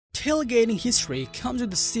Tailgating history comes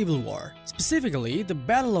with the Civil War, specifically the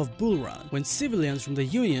Battle of Bull Run, when civilians from the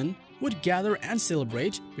Union would gather and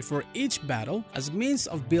celebrate before each battle as a means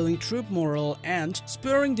of building troop morale and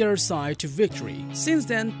spurring their side to victory. Since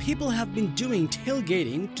then, people have been doing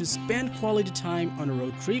tailgating to spend quality time on a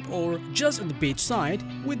road trip or just at the beach side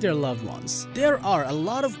with their loved ones. There are a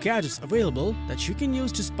lot of gadgets available that you can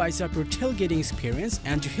use to spice up your tailgating experience,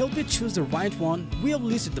 and to help you choose the right one, we have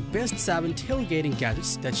listed the best 7 tailgating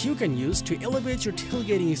gadgets that you can use to elevate your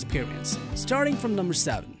tailgating experience, starting from number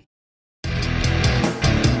 7.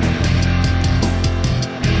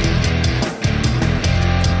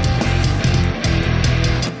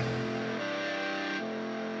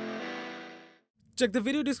 Check the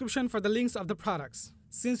video description for the links of the products.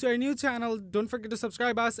 Since you are a new channel, don't forget to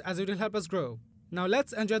subscribe us as it will help us grow. Now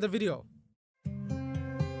let's enjoy the video.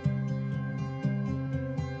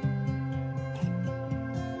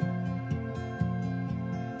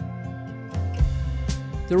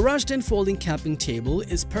 The Rushden folding camping table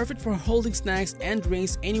is perfect for holding snacks and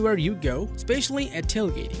drinks anywhere you go, especially at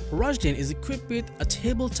tailgating. Rushden is equipped with a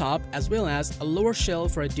tabletop as well as a lower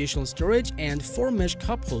shelf for additional storage and 4 mesh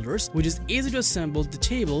cup holders, which is easy to assemble the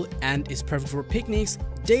table and is perfect for picnics,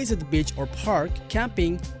 days at the beach or park,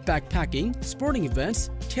 camping, backpacking, sporting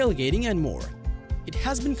events, tailgating, and more. It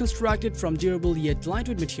has been constructed from durable yet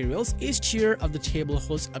lightweight materials. Each tier of the table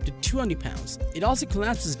holds up to 200 pounds. It also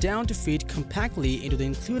collapses down to fit compactly into the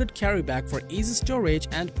included carry bag for easy storage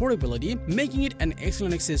and portability, making it an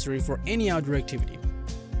excellent accessory for any outdoor activity.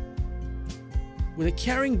 With a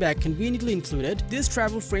carrying bag conveniently included, this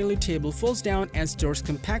travel-friendly table folds down and stores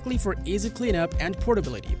compactly for easy cleanup and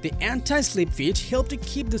portability. The anti-slip feet help to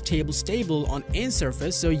keep the table stable on any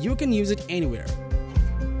surface so you can use it anywhere.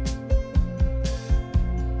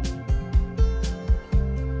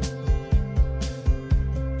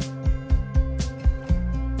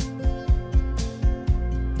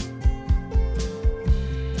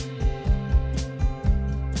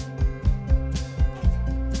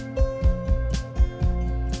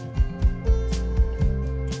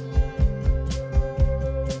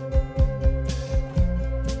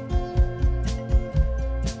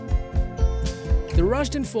 The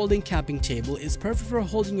Rushden folding camping table is perfect for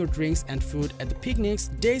holding your drinks and food at the picnics,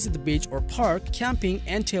 days at the beach or park, camping,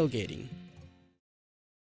 and tailgating.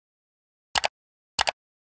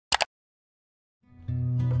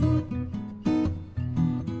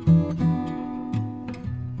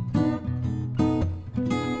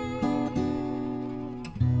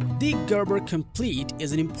 The Gerber ComplEAT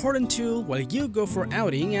is an important tool while you go for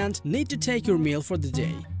outing and need to take your meal for the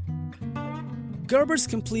day. Gerber's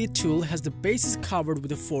ComplEAT tool has the bases covered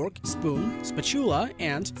with a fork, spoon, spatula,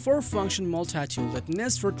 and 4-function multi-tool that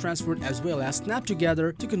nests for transport as well as snap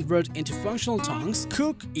together to convert into functional tongs,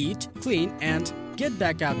 cook, eat, clean, and get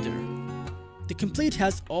back out there. The ComplEAT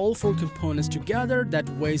has all 4 components together that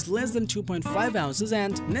weighs less than 2.5 ounces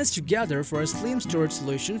and nests together for a slim storage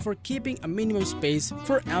solution for keeping a minimum space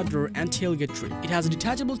for outdoor and tailgate trip. It has a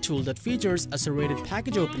detachable tool that features a serrated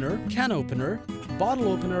package opener, can opener, bottle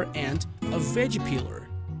opener, and a veggie peeler.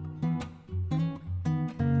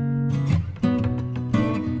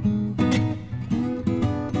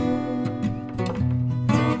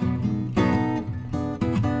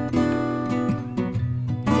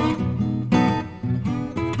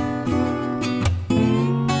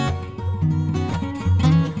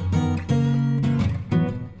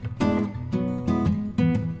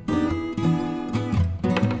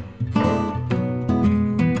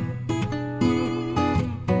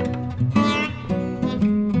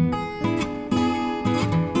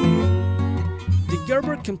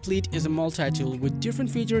 Gerber ComplEAT is a multi-tool with different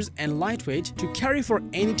features and lightweight to carry for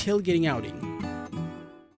any tailgating outing.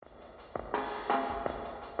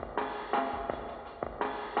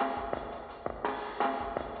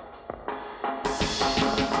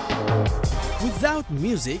 Without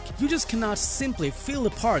music, you just cannot simply feel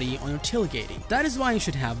the party on your tailgating. That is why you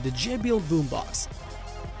should have the JBL Boombox,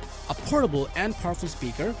 a portable and powerful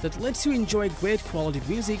speaker that lets you enjoy great quality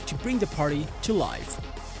music to bring the party to life.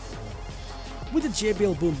 With the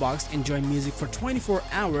JBL Boombox, enjoy music for 24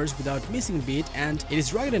 hours without missing a beat, and it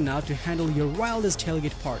is rugged enough to handle your wildest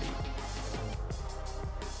tailgate party.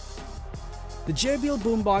 The JBL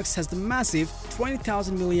Boombox has the massive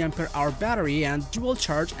 20,000 mAh battery and dual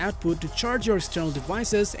charge output to charge your external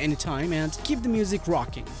devices anytime and keep the music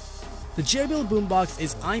rocking. The JBL Boombox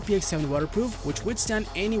is IPX7 waterproof, which withstand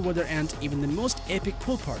any weather and even the most epic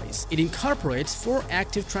pool parties. It incorporates 4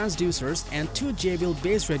 active transducers and 2 JBL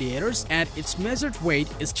base radiators, and its measured weight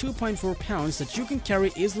is 2.4 pounds that you can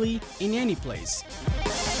carry easily in any place.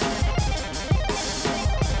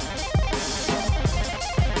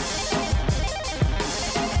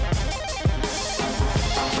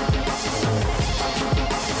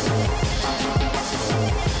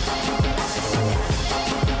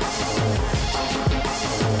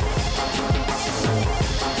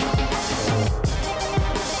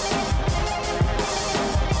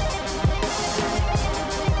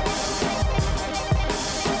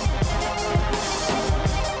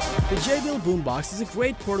 Boombox is a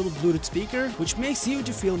great portable Bluetooth speaker which makes you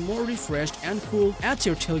to feel more refreshed and cool at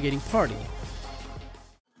your tailgating party.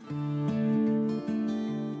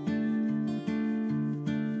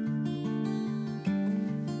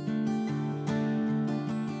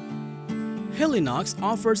 Helinox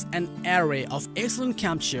offers an array of excellent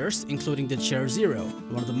camp chairs, including the Chair Zero,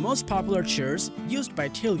 one of the most popular chairs used by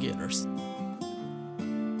tailgaters.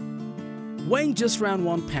 Weighing just around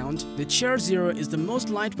 1 pound, the Chair Zero is the most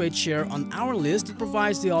lightweight chair on our list that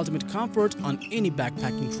provides the ultimate comfort on any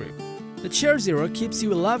backpacking trip. The Chair Zero keeps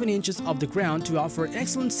you 11 inches off the ground to offer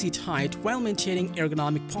excellent seat height while maintaining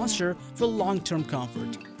ergonomic posture for long-term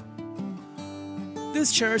comfort.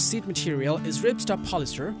 This chair's seat material is ripstop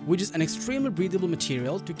polyester, which is an extremely breathable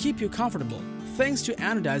material to keep you comfortable, thanks to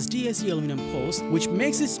anodized DSE aluminum posts, which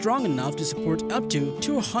makes it strong enough to support up to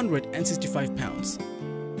 265 pounds.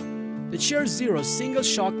 The Chair Zero's single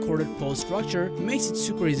shock corded post structure makes it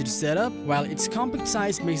super easy to set up, while its compact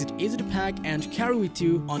size makes it easy to pack and carry with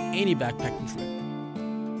you on any backpacking trip.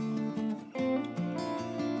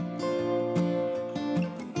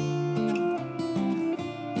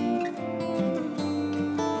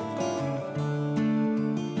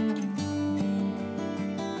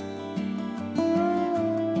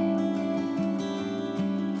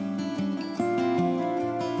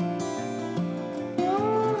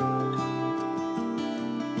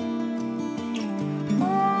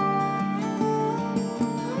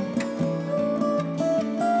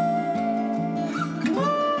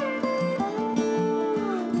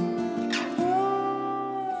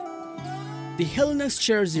 The Helinox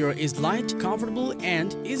Chair Zero is light, comfortable,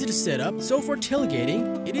 and easy to set up, so for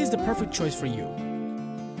tailgating, it is the perfect choice for you.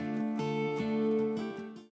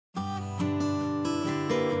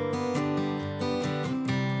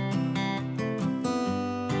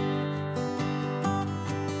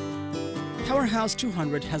 Powerhouse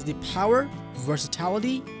 200 has the power,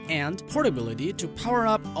 versatility, and portability to power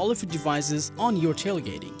up all of your devices on your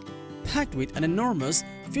tailgating. Packed with an enormous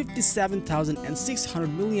 57,600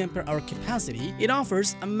 mAh capacity, it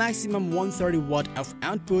offers a maximum 130 watt of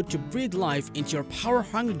output to breathe life into your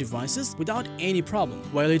power-hungry devices without any problem,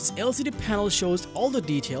 while its LCD panel shows all the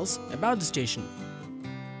details about the station.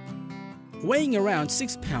 Weighing around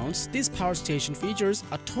 6 pounds, this power station features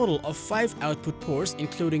a total of 5 output ports,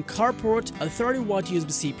 including car port, a 30-watt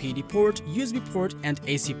USB-C PD port, USB port, and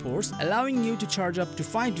AC ports, allowing you to charge up to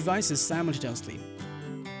 5 devices simultaneously.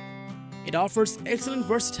 It offers excellent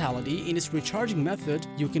versatility in its recharging method.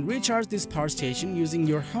 You can recharge this power station using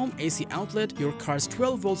your home AC outlet, your car's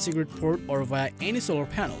 12-volt cigarette port, or via any solar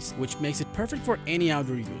panels, which makes it perfect for any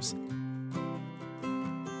outdoor use.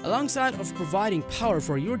 Alongside of providing power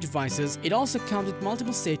for your devices, it also comes with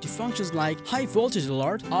multiple safety functions like high voltage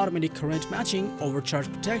alert, automatic current matching,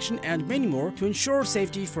 overcharge protection, and many more to ensure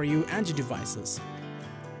safety for you and your devices.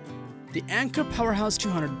 The Anker Powerhouse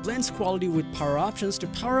 200 blends quality with power options to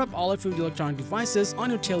power up all of your electronic devices on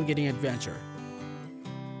your tailgating adventure.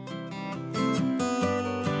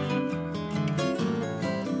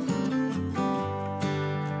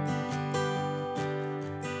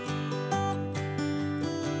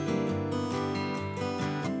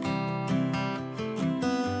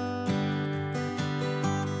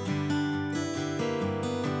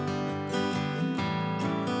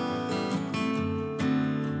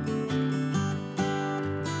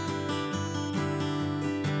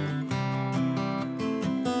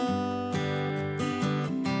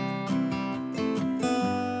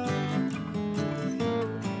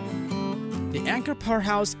 The Anker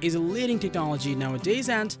Powerhouse is a leading technology nowadays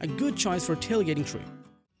and a good choice for tailgating trip.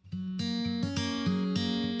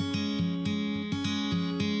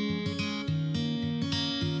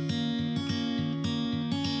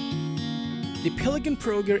 The Pelican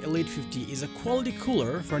ProGear Elite 50 is a quality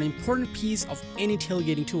cooler for an important piece of any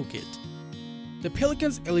tailgating toolkit. The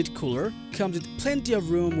Pelican's Elite Cooler comes with plenty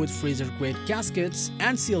of room with freezer-grade gaskets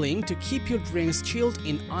and sealing to keep your drinks chilled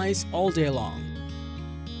in ice all day long.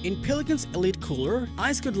 In Pelican's Elite Cooler,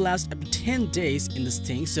 ice could last up to 10 days in this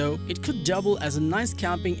thing, so it could double as a nice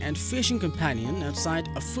camping and fishing companion outside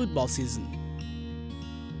of football season.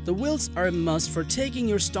 The wheels are a must for taking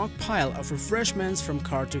your stockpile of refreshments from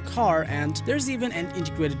car to car, and there's even an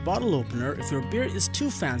integrated bottle opener if your beer is too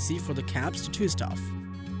fancy for the caps to twist off.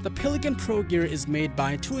 The Pelican ProGear is made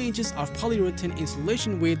by 2 inches of polyurethane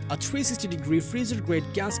insulation with a 360-degree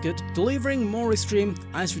freezer-grade gasket, delivering more extreme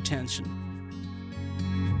ice retention.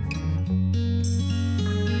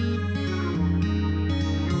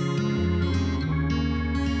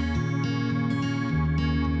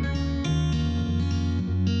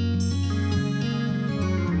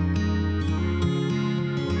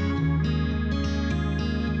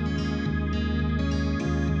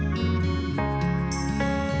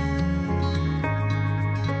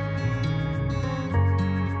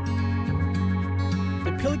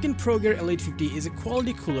 Pelican ProGear Elite 50 is a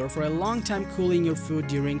quality cooler for a long time cooling your food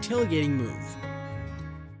during tailgating move.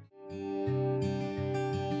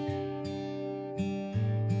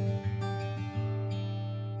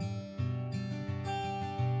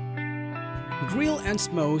 Grill and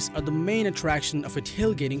smokes are the main attraction of a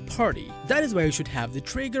tailgating party. That is why you should have the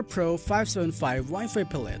Traeger Pro 575 Wi-Fi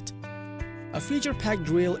pellet, a feature-packed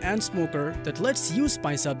grill and smoker that lets you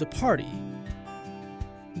spice up the party.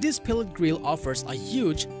 This pellet grill offers a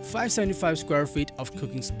huge 575 square feet of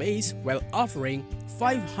cooking space while offering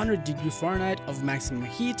 500°F of maximum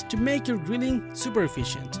heat to make your grilling super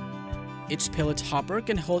efficient. Its pellet hopper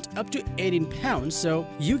can hold up to 18 pounds, so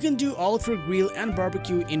you can do all of your grill and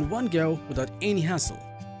barbecue in one go without any hassle.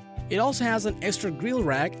 It also has an extra grill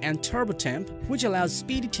rack and turbo temp, which allows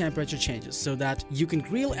speedy temperature changes so that you can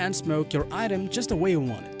grill and smoke your item just the way you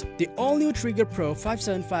want it. The all-new Traeger Pro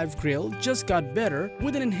 575 grill just got better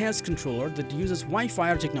with an enhanced controller that uses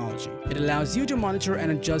Wi-Fi technology. It allows you to monitor and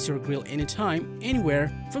adjust your grill anytime, anywhere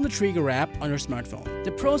from the Traeger app on your smartphone.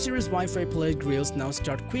 The Pro Series Wi-Fi pellet grills now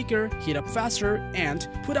start quicker, heat up faster, and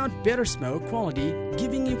put out better smoke quality,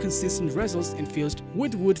 giving you consistent results infused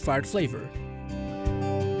with wood-fired flavor.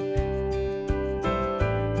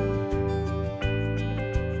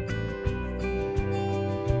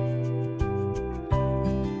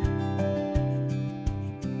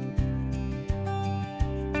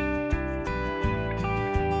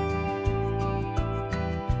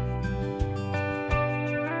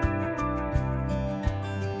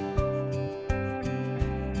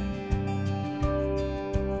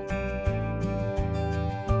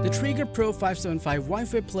 The Traeger Pro 575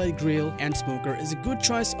 Wi-Fi pellet grill and smoker is a good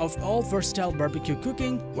choice of all versatile barbecue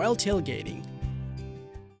cooking while tailgating.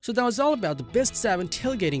 So that was all about the best 7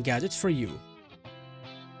 tailgating gadgets for you.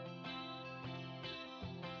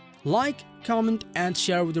 Like, comment and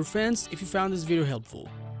share with your friends if you found this video helpful.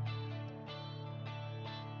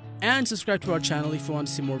 And subscribe to our channel if you want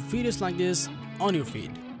to see more videos like this on your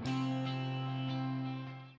feed.